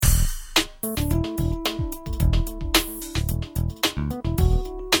Welcome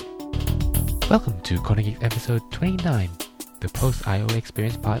to Corner Geek episode 29, the post-I.O.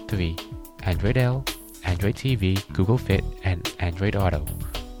 experience part 3, Android L, Android TV, Google Fit, and Android Auto,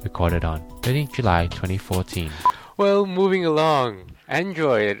 recorded on 13th July 2014. Well, moving along,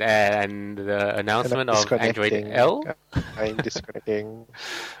 Android and the announcement of Android L. I'm disconnecting.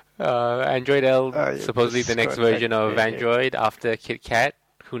 Android L, supposedly the next version of Android after KitKat.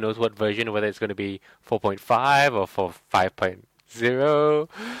 Who knows what version, whether it's going to be 4.5 or 5.0,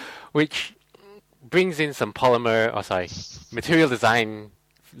 which brings in some material design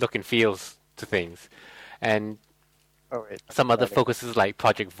look and feels to things. And some other focuses like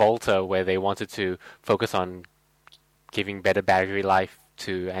Project Volta, where they wanted to focus on giving better battery life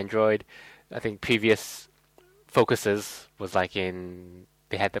to Android. I think previous focuses was like they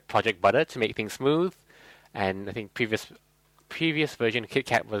had the Project Butter to make things smooth, and I think previous version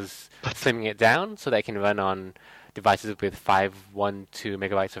KitKat was slimming it down so that it can run on devices with 512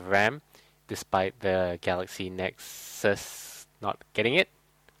 megabytes of RAM, despite the Galaxy Nexus not getting it,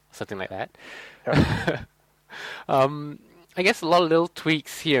 something like that. Yeah. I guess a lot of little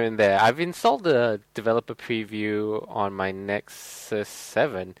tweaks here and there. I've installed the developer preview on my Nexus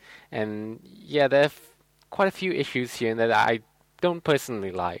 7, and yeah, there are quite a few issues here and there that I don't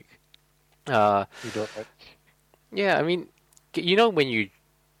personally like. You don't like? Yeah, I mean, you know when you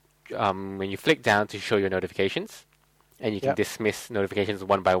flick down to show your notifications, and you can dismiss notifications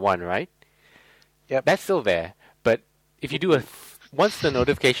one by one, right? Yep. That's still there, but if you do once the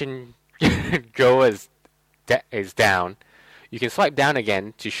notification drawer is down, you can swipe down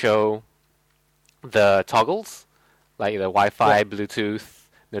again to show the toggles, like the Wi-Fi, Bluetooth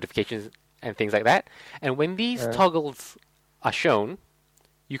notifications, and things like that. And when these toggles are shown,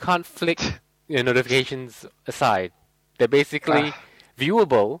 you can't flick your notifications aside. They're basically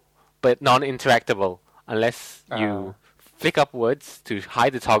viewable, but non-interactable, unless you flick upwards to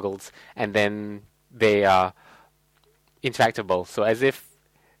hide the toggles, and then they are interactable. So as if,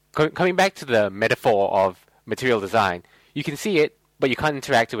 coming back to the metaphor of material design, you can see it, but you can't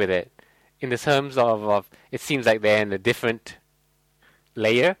interact with it. In the terms of it seems like they're in a different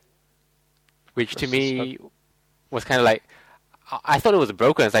layer, which to me was kind of like, I thought it was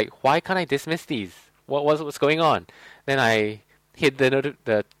broken. It's like, why can't I dismiss these? What's going on? Then I hit the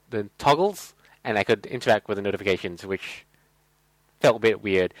toggles, and I could interact with the notifications, which felt a bit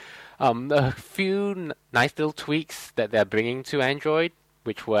weird. A few nice little tweaks that they're bringing to Android,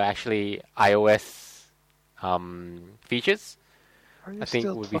 which were actually iOS features. I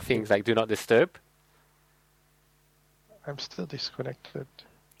think would be things like Do Not Disturb. I'm still disconnected.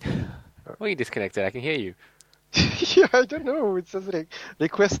 Well, you disconnected. I can hear you. Yeah, I don't know. It says like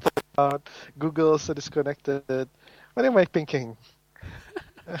request Google so disconnected. What am I pinging?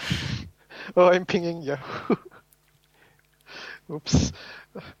 I'm pinging Yahoo. Oops.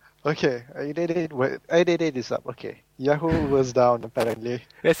 Okay, I did it up. Okay, Yahoo was down apparently.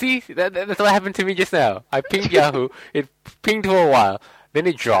 Yeah, see, that's what happened to me just now. I pinged Yahoo. It pinged for a while, then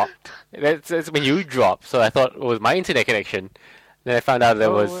it dropped. That's when you dropped. So I thought it was my internet connection. Then I found out it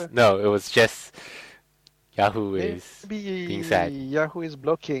was just Yahoo is being sad. Yahoo is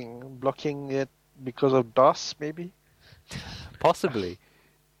blocking it because of DOS, maybe. Possibly.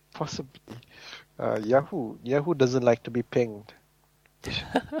 Yahoo doesn't like to be pinged.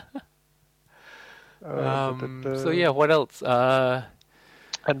 So yeah, what else? Android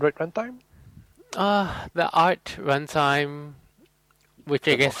runtime? The art runtime, which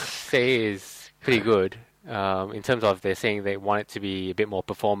I guess is pretty good. In terms of they're saying they want it to be a bit more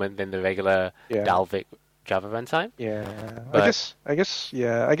performant than the regular Dalvik Java runtime. Yeah, but I guess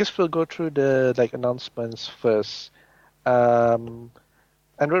we'll go through the announcements first.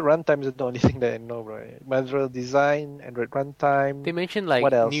 Android runtime is the only thing that I know, right? Material design, Android runtime. They mentioned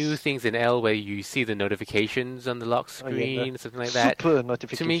new things in L where you see the notifications on the lock screen, something like that. Super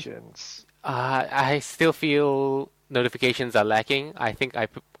notifications. To me, I still feel notifications are lacking. I think I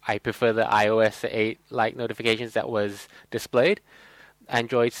prefer the iOS 8 like notifications that was displayed.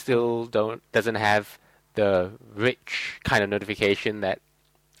 Android still doesn't have the rich kind of notification that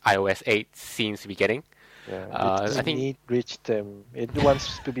iOS 8 seems to be getting. Yeah, I think reach them. It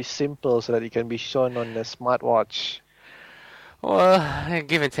wants to be simple so that it can be shown on the smartwatch. Well,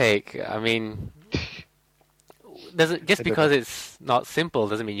 give and take. I mean, just because it's not simple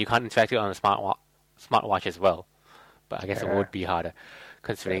doesn't mean you can't interact with it on a smartwatch as well. But I guess it would be harder,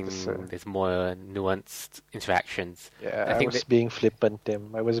 considering there's more nuanced interactions. Yeah, I was being flippant,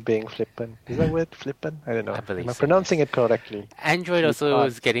 Tim. I was being flippant. Is that word flippant? I don't know. I believe Am I pronouncing it correctly? Android also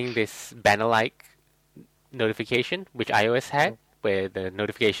is getting this banner-like notification, which iOS had, where the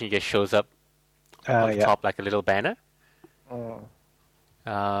notification just shows up on the Yeah. top like a little banner. Mm.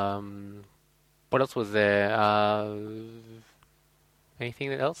 What else was there?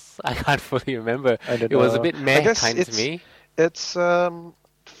 Anything else? I can't fully remember. I don't It was a know. bit I meh guess kind to me. it's from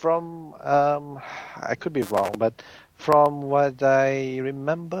I could be wrong, but from what I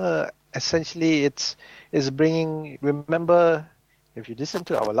remember, essentially it's bringing. Remember, if you listen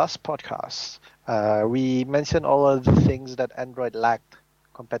to our last podcast, we mentioned all of the things that Android lacked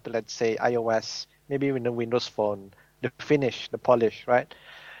compared to, let's say, iOS, maybe even the Windows Phone, the finish, the polish, right?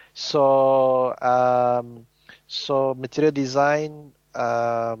 So material design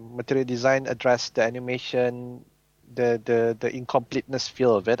addressed the animation, the incompleteness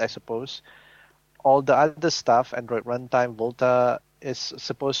feel of it, I suppose. All the other stuff, Android Runtime, Volta, is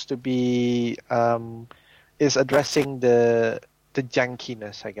supposed to be is addressing the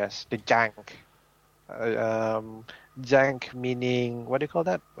jankiness, I guess, the jank. Jank meaning, what do you call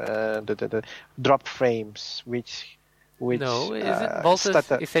that? The drop frames, which No, isn't Volta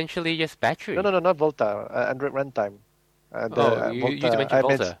started. essentially just battery? No, not Volta. Android Runtime. You just mentioned I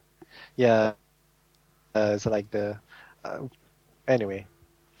meant, Volta. yeah, it's like the. Anyway,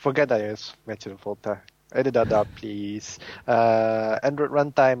 forget I just mentioned Volta. Edit that out, please. Android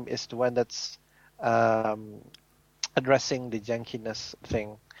Runtime is the one that's addressing the jankiness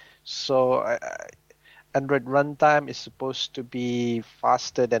thing. So Android Runtime is supposed to be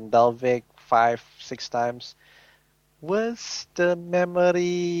faster than Dalvik 5-6 times. Was the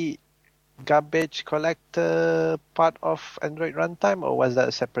memory garbage collector part of Android Runtime, or was that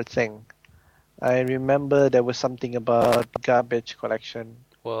a separate thing? I remember there was something about garbage collection.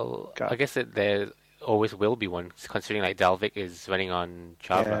 Well, I guess there always will be one, considering like Dalvik is running on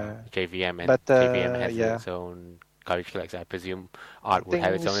Java, JVM, and JVM has its own garbage collector. I presume Art would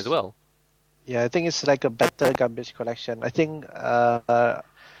have its own as well. Yeah, I think it's like a better garbage collection. I think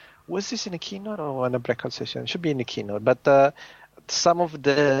was this in a keynote or on a breakout session? It should be in the keynote. But some of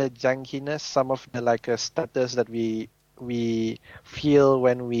the jankiness, some of the like stutters that we feel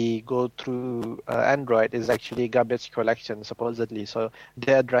when we go through Android is actually garbage collection, supposedly. So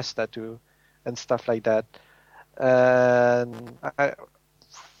they address that too, and stuff like that. And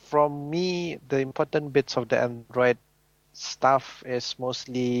from me, the important bits of the Android stuff is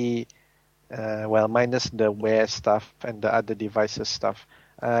mostly, minus the Wear stuff and the other devices stuff,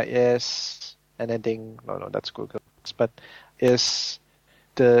 is anything. No, that's Google's, but is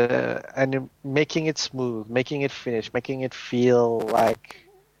and making it smooth, making it finish, making it feel like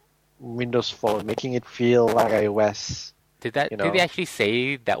Windows Phone, making it feel like iOS. Did they actually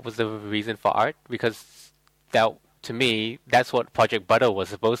say that was the reason for Art? Because that, to me, that's what Project Butter was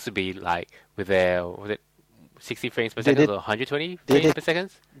supposed to be like, with their, was it 60 frames per second or 120 frames per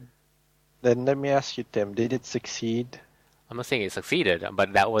second? Then let me ask you, Tim, did it succeed? I'm not saying it succeeded,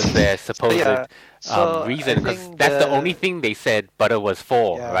 but that was their supposed reason, because that's the only thing they said Butter was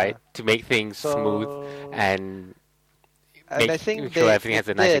for, right? To make things smooth and I think sure everything has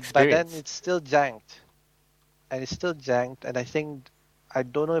a nice experience. But then it's still janked. And I think, I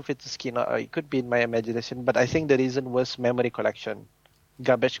don't know if it's a skin or it could be in my imagination, but I think the reason was memory collection,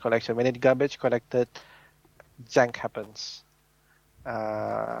 garbage collection. When it garbage collected, jank happens.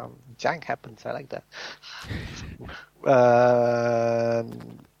 Jank happens, I like that.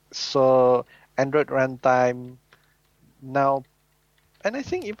 So Android Runtime now, and I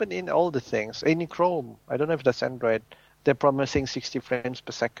think even in all the things, in Chrome, I don't know if that's Android, they're promising 60 frames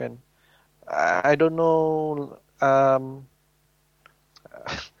per second. I don't know. I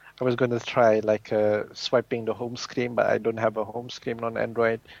was going to try like swiping the home screen, but I don't have a home screen on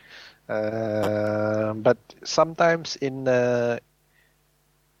Android. But sometimes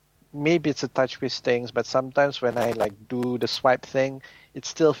maybe it's a TouchWiz things, but sometimes when I like do the swipe thing, it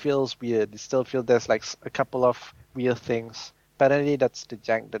still feels weird. It still feels there's like a couple of weird things. Apparently that's the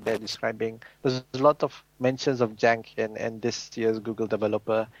jank that they're describing. There's a lot of mentions of jank in this year's Google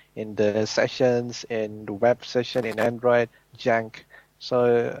Developer, in the sessions, in the web session, in Android, jank.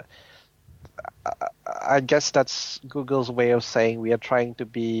 So I guess that's Google's way of saying we are trying to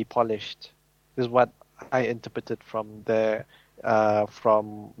be polished. This is what I interpreted from the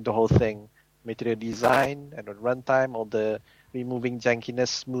whole thing. Material design and runtime, all the removing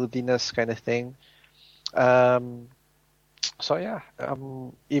jankiness, smoothiness kind of thing. So yeah,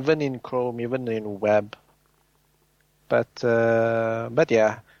 even in Chrome, even in web. But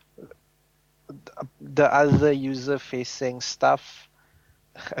yeah, the other user-facing stuff,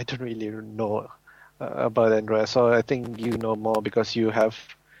 I don't really know about Android. So I think you know more because you have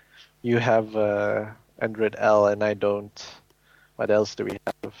Android L and I don't. What else do we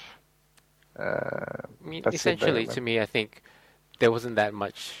have? Essentially, to me, I think there wasn't that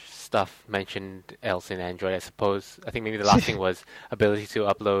much stuff mentioned else in Android, I suppose. I think maybe the last thing was ability to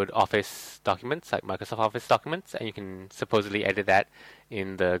upload Office documents, like Microsoft Office documents, and you can supposedly edit that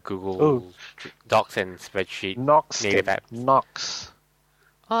in the Google Docs and spreadsheet Knox. native apps. Knox.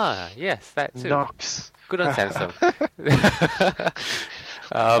 Ah, yes, that too. Knox. Good on Samsung.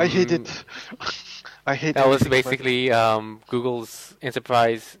 I hate it. I hate That was everything about basically Google's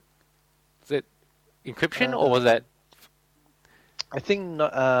enterprise. Is it encryption or was that? I think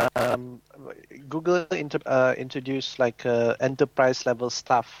Google introduced like enterprise level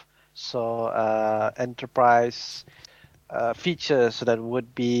stuff. So enterprise features that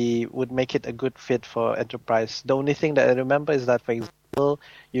would make it a good fit for enterprise. The only thing that I remember is that, for example,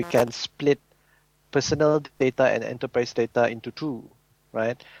 you can split personal data and enterprise data into two,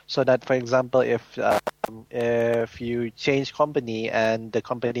 right? So that, for example, if you change company and the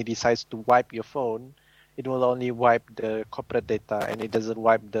company decides to wipe your phone, it will only wipe the corporate data and it doesn't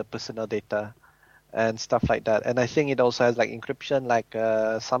wipe the personal data and stuff like that. And I think it also has like encryption, like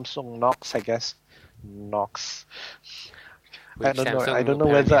Samsung Knox, I guess. Knox. I don't know. I don't know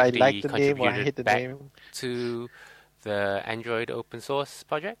whether I like the name or I hate the name. To the Android open source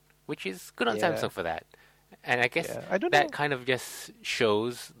project, which is good on Samsung for that. And I guess that kind of just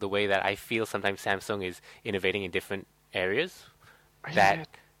shows the way that I feel sometimes Samsung is innovating in different areas. That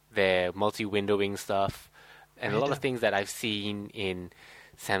their multi-windowing stuff and a lot of things that I've seen in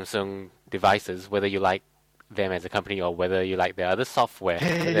Samsung devices, whether you like them as a company or whether you like their other software,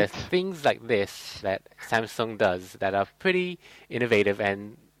 there's things like this that Samsung does that are pretty innovative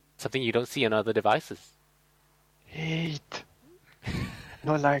and something you don't see on other devices. Hate.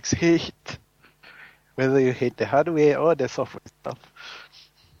 No likes, hate. Whether you hate the hardware or the software stuff.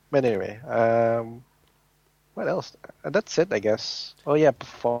 But anyway, what else? That's it, I guess. Oh yeah,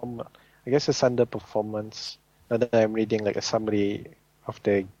 I guess it's under performance. Now that I'm reading like a summary of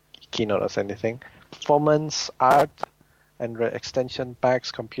the keynote or anything. Performance, art, and extension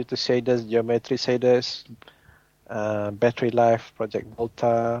packs, computer shaders, geometry shaders, battery life, Project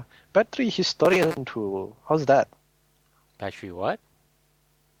Volta, battery historian tool. How's that? Battery what?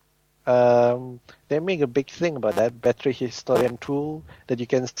 They make a big thing about that battery historian tool that you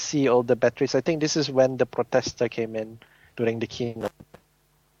can see all the batteries. I think this is when the protester came in during the keynote.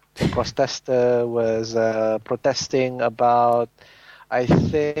 The protester was protesting about, I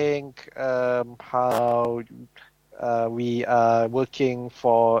think, how we are working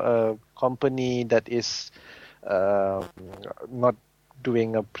for a company that is not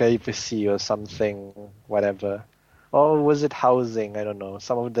doing a privacy or something, whatever. Or was it housing? I don't know.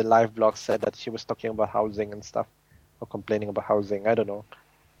 Some of the live blogs said that she was talking about housing and stuff, or complaining about housing. I don't know.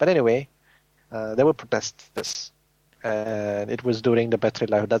 But anyway, there were protesters, and it was during the battery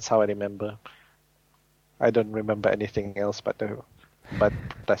life. That's how I remember. I don't remember anything else but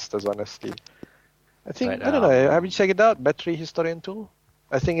protesters, honestly. I think, I don't know. Have you checked it out? Battery historian tool?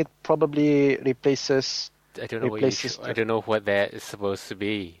 I think it probably replaces. I don't know I don't know what that is supposed to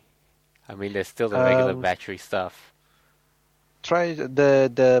be. I mean, there's still the regular battery stuff. Try click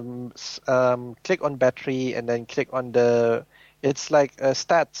on battery and then click on it's like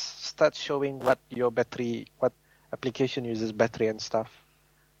stats showing what application uses battery and stuff.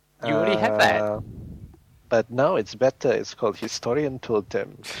 You already have that. But now it's better. It's called Historian Tool,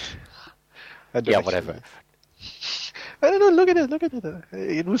 Tim. Whatever. I don't know. Look at it.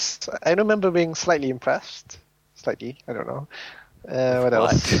 It was. I remember being slightly impressed. Slightly. I don't know. What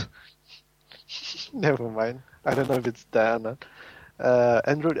else? Never mind. I don't know if it's there or not.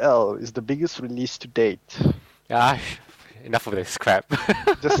 Android L is the biggest release to date. Gosh, enough of this crap.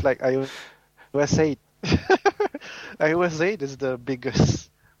 Just like iOS 8. iOS 8 is the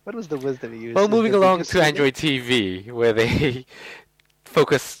biggest. What was the word that we used? Well, moving along to Android TV, where they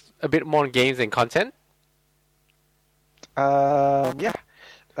focus a bit more on games and content.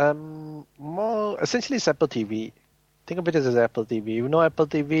 More essentially it's Apple TV. Think of it as Apple TV. You know Apple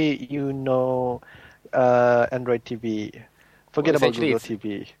TV, you know Android TV. Forget about Google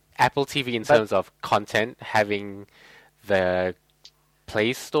TV. Apple TV in terms of content, having the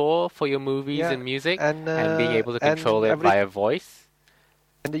Play Store for your movies and music, and being able to control it via voice.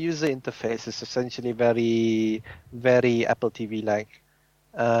 And the user interface is essentially very, very Apple TV-like.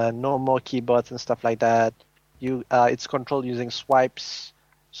 No more keyboards and stuff like that. It's controlled using swipes.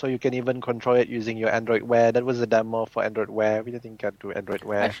 So you can even control it using your Android Wear. That was a demo for Android Wear. We didn't get to Android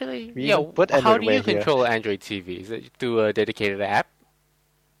Wear. Actually, how do you control Android TV? Is it through a dedicated app?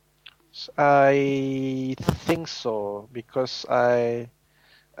 I think so, because I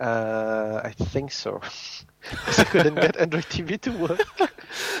think so. Because I couldn't get Android TV to work.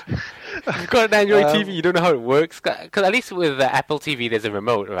 You've got an Android Um, TV, you don't know how it works. Because at least with the Apple TV, there's a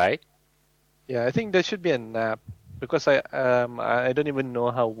remote, right? Yeah, I think there should be an app because I don't even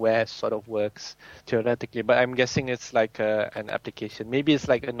know how Wear sort of works theoretically, but I'm guessing it's like an application. Maybe it's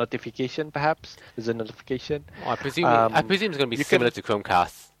like a notification, perhaps. There's a notification. Well, I presume it's going to be you similar can- to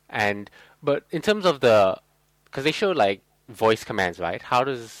Chromecast. But in terms of because they show like voice commands, right? How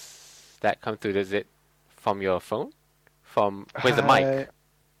does that come through? Does it from your phone? Where's the mic?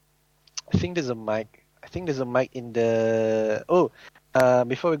 I think there's a mic. I think there's a mic in the.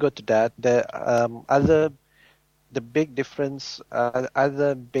 Before we go to that, the big difference,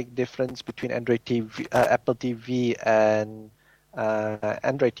 other big difference between Android TV, Apple TV, and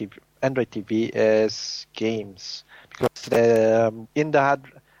Android TV is games, because in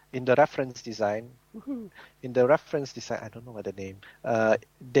the reference design, I don't know what the name.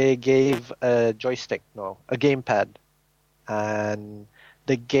 They gave a joystick, no, a gamepad, and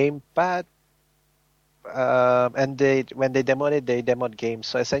the gamepad. And when they demoed games.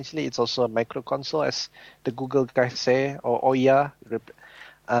 So essentially, it's also a micro console, as the Google guys say, or Ouya.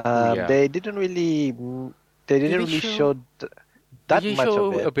 Ouya. They didn't really show that Did you much show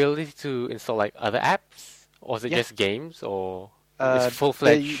of it. ability to install like other apps, or is it Yeah. just games, or it's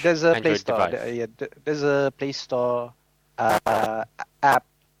full-fledged There's a Play Android Store. device? There's a Play Store app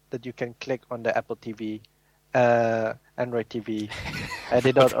that you can click on the Apple TV, Android TV. I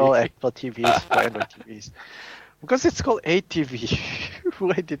did not all Apple TVs for Android TVs because it's called ATV.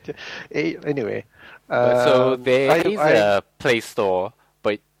 Why did anyway? So there is I- a Play Store,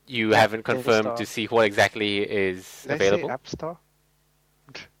 but you haven't Play confirmed Store. to see what exactly is Did I say available. App Store?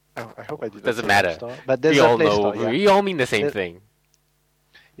 I hope I didn't. Doesn't say matter. App Store, but there's We a all Play know. Store. Yeah. We all mean the same There- thing.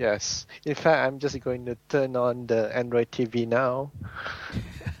 Yes. In fact, I'm just going to turn on the Android TV now.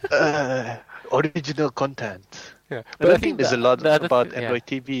 Original content. Yeah. But I think there's a lot the other about yeah. Android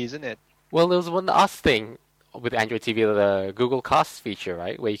TV, isn't it? Well, there was one last thing with Android TV, the Google Cast feature,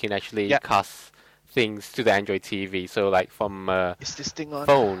 right, where you can actually Yeah. cast things to the Android TV. So, like from Is this thing on?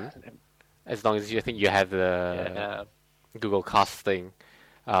 phone, as long as you think you have the Yeah. Google Cast thing.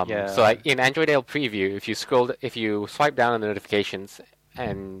 Yeah. So, like in Android L Preview, if you swipe down on the notifications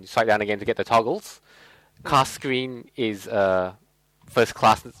and swipe down again to get the toggles, Cast Screen is a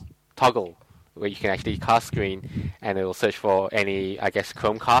first-class toggle where you can actually cast screen, and it will search for any, I guess,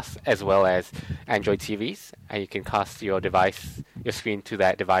 Chromecast as well as Android TVs, and you can cast your screen to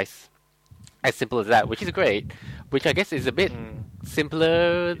that device. As simple as that, which is great. Which I guess is a bit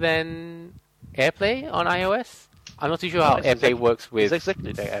simpler than AirPlay on iOS. I'm not too sure how it's AirPlay exactly- works with. It's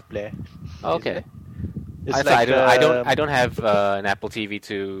exactly like AirPlay. Okay. it? It's I like, I don't have an Apple TV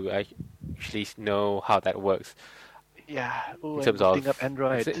to actually know how that works. Yeah. Ooh, In terms I'm of booting up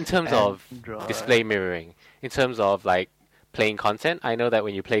Android. in terms of Android. display mirroring, in terms of like playing content, I know that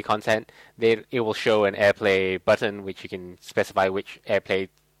when you play content, it will show an AirPlay button which you can specify which AirPlay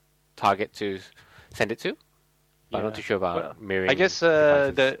target to send it to. But I'm not Yeah. too sure about Well, mirroring. I guess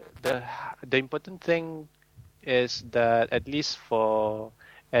devices. the important thing is that at least for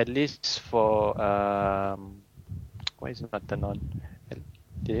why is it not turned on?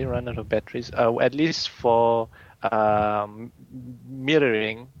 Did it run out of batteries? At least for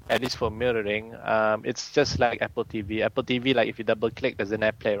mirroring, it's just like Apple TV. Apple TV, like if you double click, there's an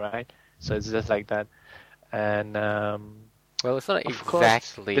AirPlay, right? So it's just like that. And well, it's not of course,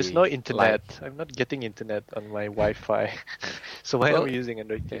 exactly. there's no internet. like- I'm not getting internet on my Wi-Fi, so why Well, am I using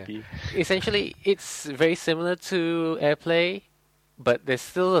Android yeah. TV? Essentially, it's very similar to AirPlay, but there's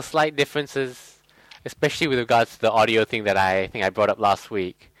still a slight differences, especially with regards to the audio thing that I think I brought up last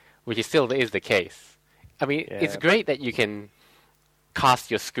week, which is still is the case. I mean, it's Yeah, great that you can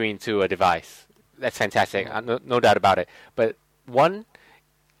cast your screen to a device. That's fantastic, no doubt about it. But one,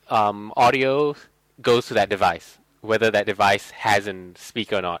 audio goes to that device, whether that device has a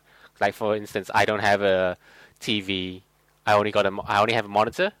speaker or not. Like for instance, I don't have a TV. I only have a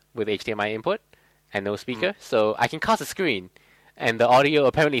monitor with HDMI input and no speaker, so I can cast a screen, and the audio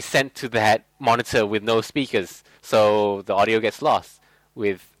apparently sent to that monitor with no speakers, so the audio gets lost.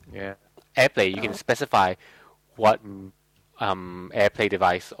 With Yeah. AirPlay, you can specify what AirPlay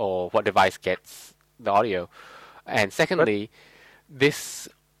device or what device gets the audio. And secondly, this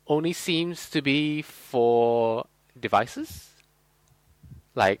only seems to be for devices,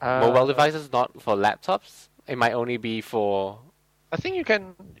 like mobile devices, not for laptops. It might only be for. I think you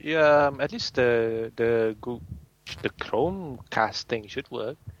can. At least the Chromecast thing should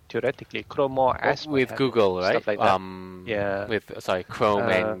work theoretically. Chrome OS might with have Google, right? stuff like that. Yeah. With Chrome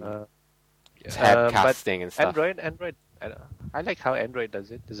and but tab casting and stuff. Android. I like how Android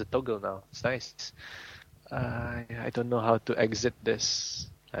does it. There's a toggle now. It's nice. I don't know how to exit this.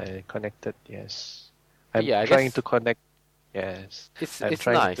 I connected. Yes, But I'm yeah, I trying guess to connect. Yes, I'm it's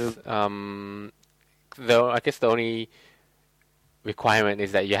trying nice. to. Though I guess the only requirement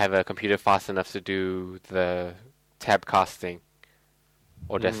is that you have a computer fast enough to do the tab casting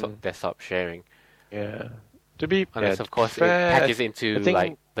or Mm, desktop sharing. yeah, to be Unless, of to be course, it fair, patches I into like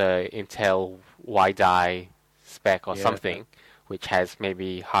think the Intel WiDi spec or yeah. something, which has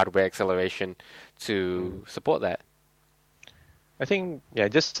maybe hardware acceleration Mm. to support that. I think yeah,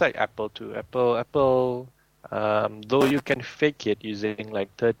 just like Apple too. Apple, though you can fake it using like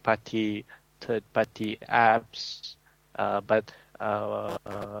third party apps, but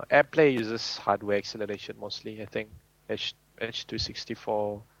AirPlay uses hardware acceleration mostly. I think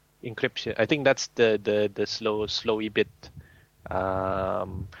H.264 encryption. I think that's the slowy bit,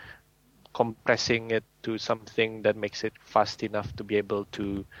 um, compressing it to something that makes it fast enough to be able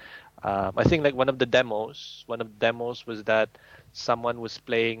to. I think like one of the demos was that someone was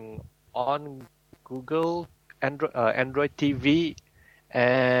playing on Google Android TV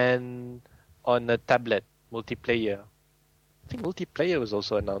and on a tablet multiplayer. I think multiplayer was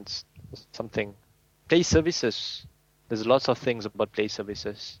also announced. Something play services. There's lots of things about play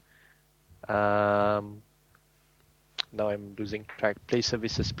services. Um, Now I'm losing track. Play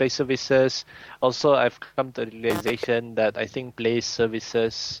services. Also, I've come to the realization that I think play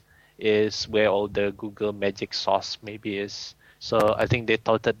services is where all the Google Magic Sauce maybe is. So I think they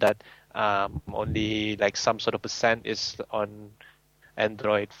touted that only like some sort of percent is on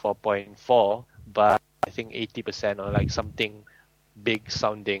Android 4.4, but I think 80% or like something big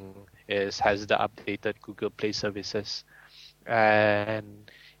sounding has the updated Google Play services. And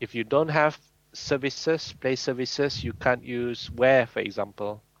if you don't have play services, you can't use Wear, for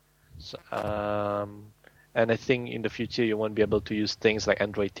example. So, and I think in the future you won't be able to use things like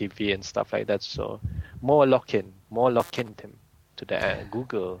Android TV and stuff like that. So more lock-in to the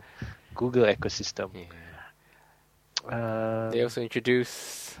Google ecosystem. Yeah. They also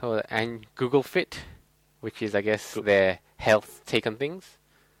introduced and Google Fit, which is, I guess, their health take on things.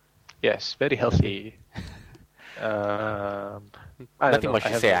 Yes, very healthy. Nothing much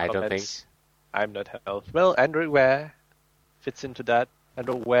to say, I don't think. I'm not health. Well, Android Wear fits into that.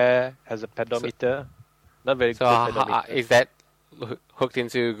 Android Wear has a pedometer. Not very good pedometer. Is that hooked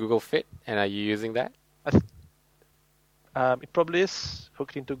into Google Fit, and are you using that? It probably is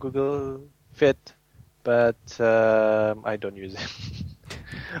hooked into Google Fit, but I don't use it.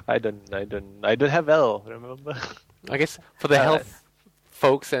 I don't have L. Remember? I guess for the health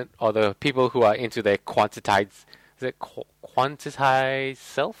folks or the people who are into their quantized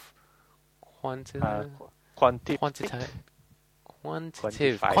self. Quantitative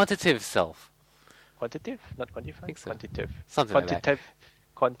self. Quantitative, not quantified. Think so. Quantitative. Something like that.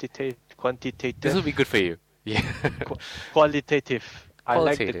 Quantitative. This will be good for you. Yeah. Qualitative. I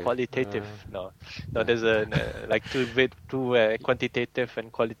like the qualitative. No. There's like two quantitative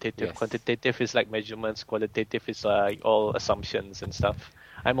and qualitative. Yes. Quantitative is like measurements. Qualitative is like all assumptions and stuff.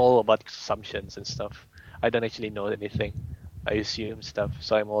 I'm all about assumptions and stuff. I don't actually know anything. I assume stuff,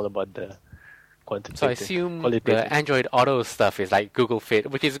 so I'm all about the quantitative. So I assume the Android Auto stuff is like Google Fit,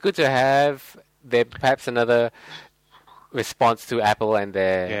 which is good to have. There perhaps another response to Apple and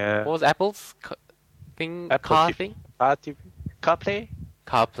their what was Apple's thing? Car thing? CarPlay.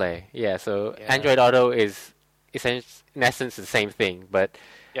 Yeah. So Android Auto is in essence the same thing, but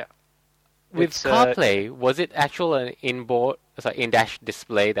with CarPlay, was it actual an in-dash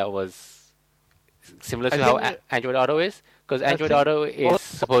display that was similar to how Android Auto is? Because Android Auto is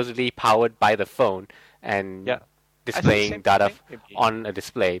supposedly powered by the phone and displaying data on a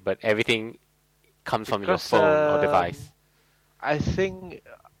display, but everything comes from your phone or device. I think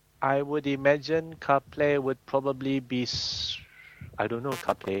I would imagine CarPlay would probably be, I don't know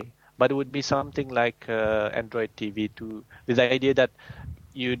CarPlay, but it would be something like Android TV too, with the idea that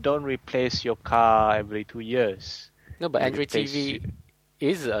you don't replace your car every 2 years. No, but Android TV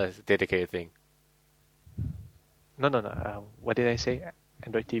is a dedicated thing. No. What did I say?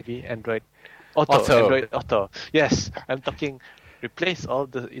 Android TV, Android Auto. Android Auto. Yes, I'm talking. Replace all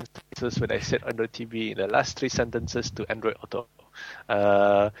the instances when I said Android TV in the last 3 sentences to Android Auto.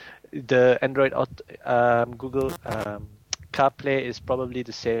 The Android Auto, Google CarPlay is probably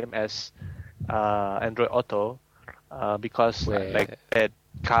the same as Android Auto because like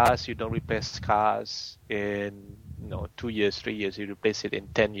cars, you don't replace cars in 2 years, 3 years. You replace it in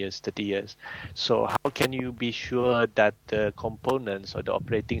 10 years, 30 years. So how can you be sure that the components or the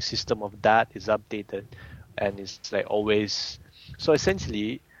operating system of that is updated and it's like always? So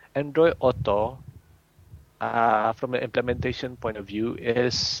essentially, Android Auto, from an implementation point of view,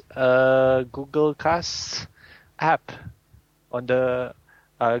 is a Google Cast app on the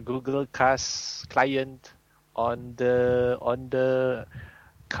Google Cast client on the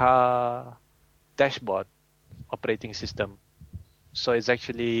car dashboard operating system. So it's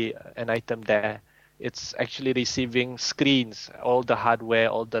actually an item there. It's actually receiving screens, all the hardware,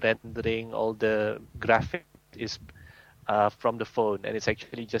 all the rendering, all the graphic is from the phone, and it's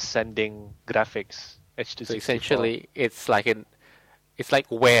actually just sending graphics. H264. So essentially, it's like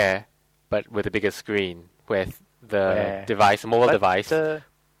Wear, but with a bigger screen, where the mobile device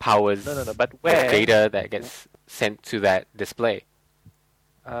powers but Wear, data that gets sent to that display.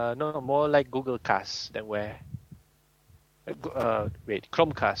 More like Google Cast than Wear.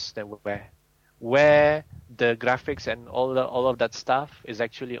 Chromecast than Wear. Where the graphics and all of that stuff is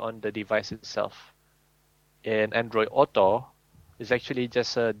actually on the device itself. In Android Auto, it's actually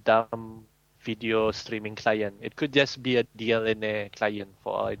just a dumb video streaming client. It could just be a DLNA client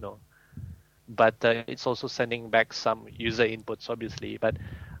for all I know. But it's also sending back some user inputs, obviously. But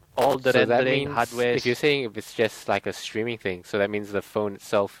all the rendering hardware. If you're saying if it's just like a streaming thing, so that means the phone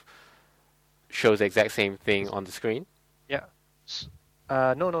itself shows the exact same thing on the screen? Yeah.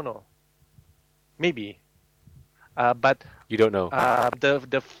 No. Maybe. But you don't know.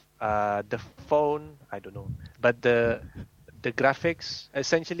 The phone, I don't know. But the graphics,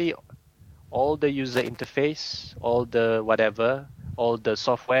 essentially all the user interface, all the whatever, all the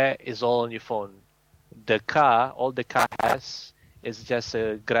software is all on your phone. All the car has is just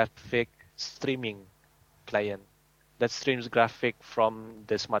a graphic streaming client that streams graphic from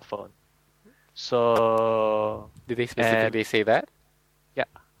the smartphone. So did they specifically say that? Yeah.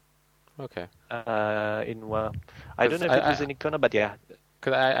 Okay. I don't know if it was in Icona, but yeah.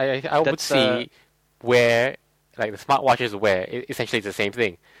 Because I would see Wear, like the smartwatches Wear, essentially it's the same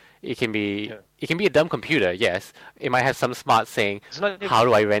thing. It can be a dumb computer, yes. It might have some smart saying, how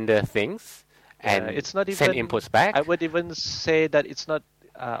do I render things? And it's not even, send inputs back. I would even say that it's not,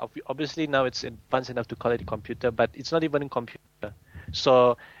 obviously now it's advanced enough to call it a computer, but it's not even a computer.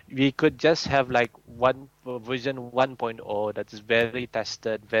 So we could just have like one version 1.0 that is very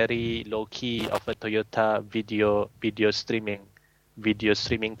tested, very low key of a Toyota video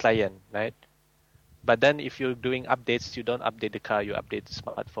streaming client, right? But then if you're doing updates, you don't update the car, you update the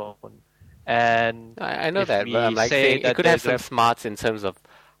smartphone. And I know that, but I'm like saying it could have some smarts in terms of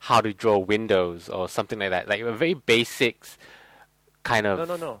how to draw windows or something like that, like a very basic kind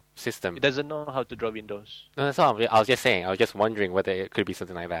of system. It doesn't know how to draw windows. No, that's all. I was just saying. I was just wondering whether it could be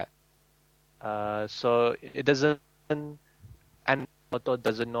something like that. So it doesn't, and Auto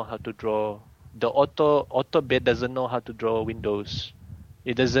doesn't know how to draw. The Auto bit doesn't know how to draw windows.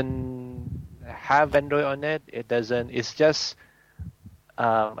 It doesn't have Android on it. It doesn't. It's just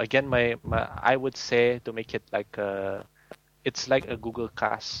again, I would say to make it like it's like a Google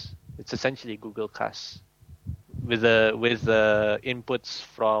Cast. It's essentially Google Cast with the inputs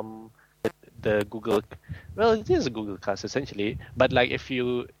from the Google. Well, it is a Google Cast essentially, but like if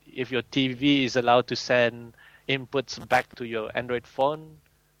your TV is allowed to send inputs back to your Android phone,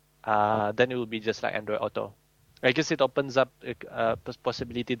 then it will be just like Android Auto. I guess it opens up a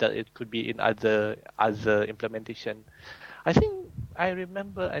possibility that it could be in other implementation. I think I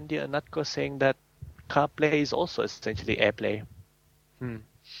remember Andy Anatko saying that CarPlay is also essentially AirPlay.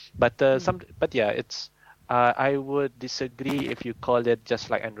 But yeah, it's. I would disagree if you call it just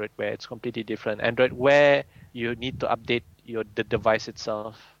like Android Wear. It's completely different. Android Wear, you need to update the device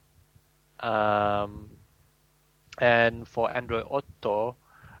itself. And for Android Auto,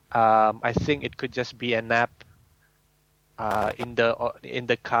 I think it could just be an app in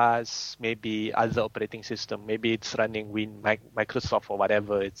the car's maybe other operating system. Maybe it's running Microsoft or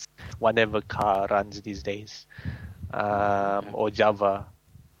whatever. It's whatever car runs these days, or Java,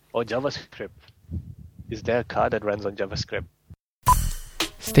 or JavaScript. Is there a car that runs on JavaScript?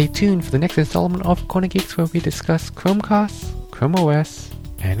 Stay tuned for the next installment of Corner Geeks, where we discuss Chromecast, Chrome OS,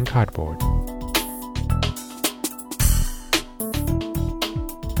 and Cardboard.